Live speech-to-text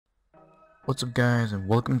What's up guys, and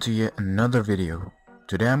welcome to yet another video.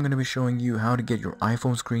 Today I'm going to be showing you how to get your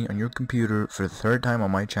iPhone screen on your computer for the third time on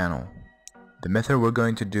my channel. The method we're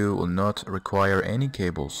going to do will not require any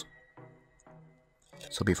cables.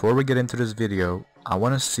 So before we get into this video, I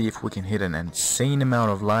want to see if we can hit an insane amount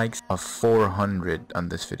of likes of 400 on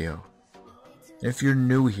this video. If you're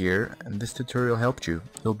new here and this tutorial helped you,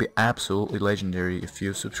 it'll be absolutely legendary if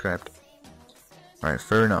you subscribed. Alright,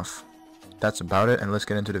 fair enough. That's about it, and let's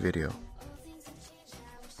get into the video.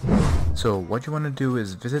 So what you want to do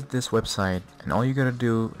is visit this website, and all you gotta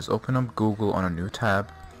do is open up Google on a new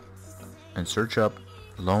tab and search up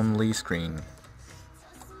lonely screen.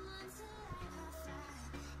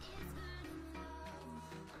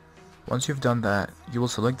 Once you've done that, you will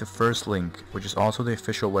select the first link, which is also the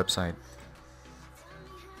official website.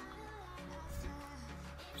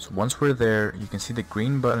 So once we're there, you can see the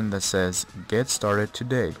green button that says Get Started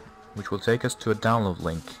Today, which will take us to a download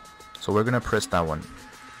link. So we're gonna press that one.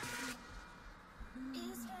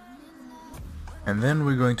 And then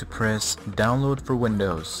we're going to press Download for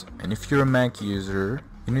Windows. And if you're a Mac user,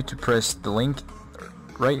 you need to press the link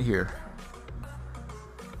right here.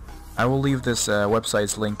 I will leave this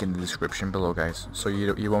website's link in the description below, guys, so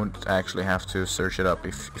you won't actually have to search it up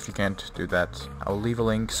if you can't do that. I'll leave a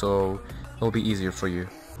link so it'll be easier for you.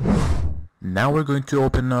 Now we're going to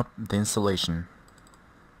open up the installation.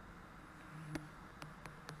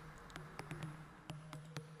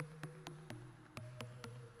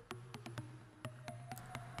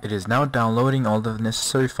 It is now downloading all the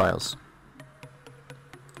necessary files.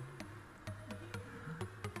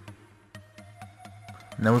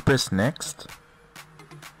 Now we press next,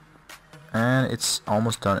 and it's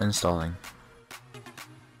almost done installing.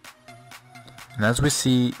 And as we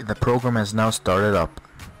see, the program has now started up.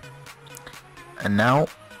 And now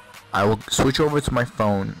I will switch over to my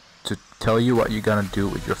phone to tell you what you're gonna do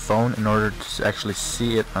with your phone in order to actually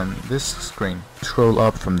see it on this screen. Scroll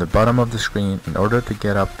up from the bottom of the screen in order to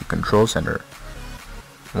get up the control center.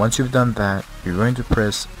 Once you've done that, you're going to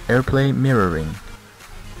press AirPlay Mirroring,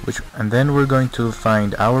 and then we're going to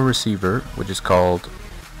find our receiver, which is called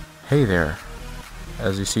Hey There,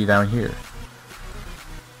 as you see down here.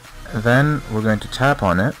 And then we're going to tap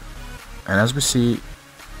on it, and as we see,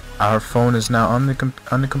 our phone is now on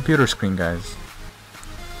the computer screen, guys.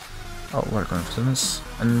 Oh, what a coincidence!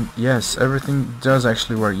 And yes, everything does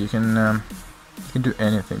actually work. You can do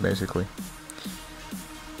anything basically.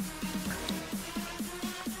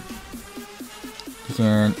 You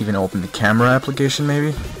can even open the camera application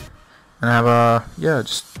maybe, and have a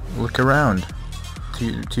just look around.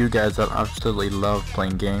 To you guys that absolutely love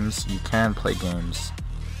playing games, you can play games.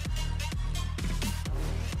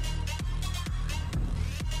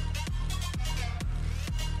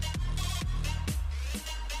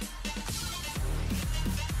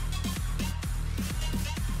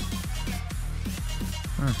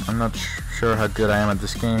 I'm not sure how good I am at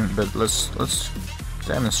this game, but let's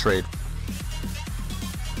demonstrate.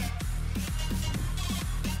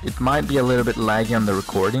 It might be a little bit laggy on the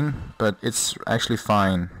recording, but it's actually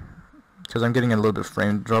fine, because I'm getting a little bit of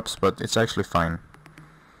frame drops, but it's actually fine.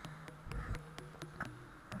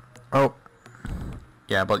 Oh,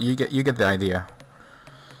 yeah, but you get the idea.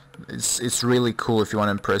 It's really cool if you want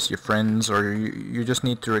to impress your friends, or you just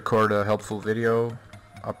need to record a helpful video,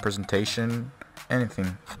 a presentation,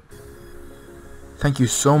 anything. Thank you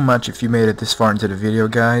so much if you made it this far into the video,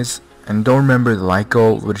 guys, and don't remember the like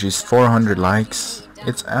goal, which is 400 likes.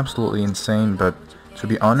 It's absolutely insane, but to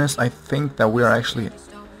be honest, I think that we are actually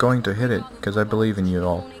going to hit it, because I believe in you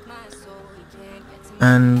all.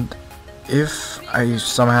 And if I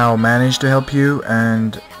somehow managed to help you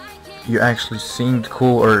and you actually seemed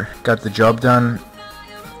cool or got the job done,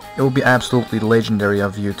 it would be absolutely legendary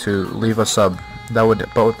of you to leave a sub. That would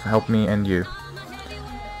both help me and you.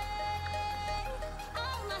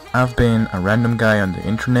 I've been a random guy on the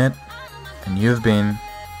internet, and you've been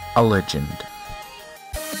a legend.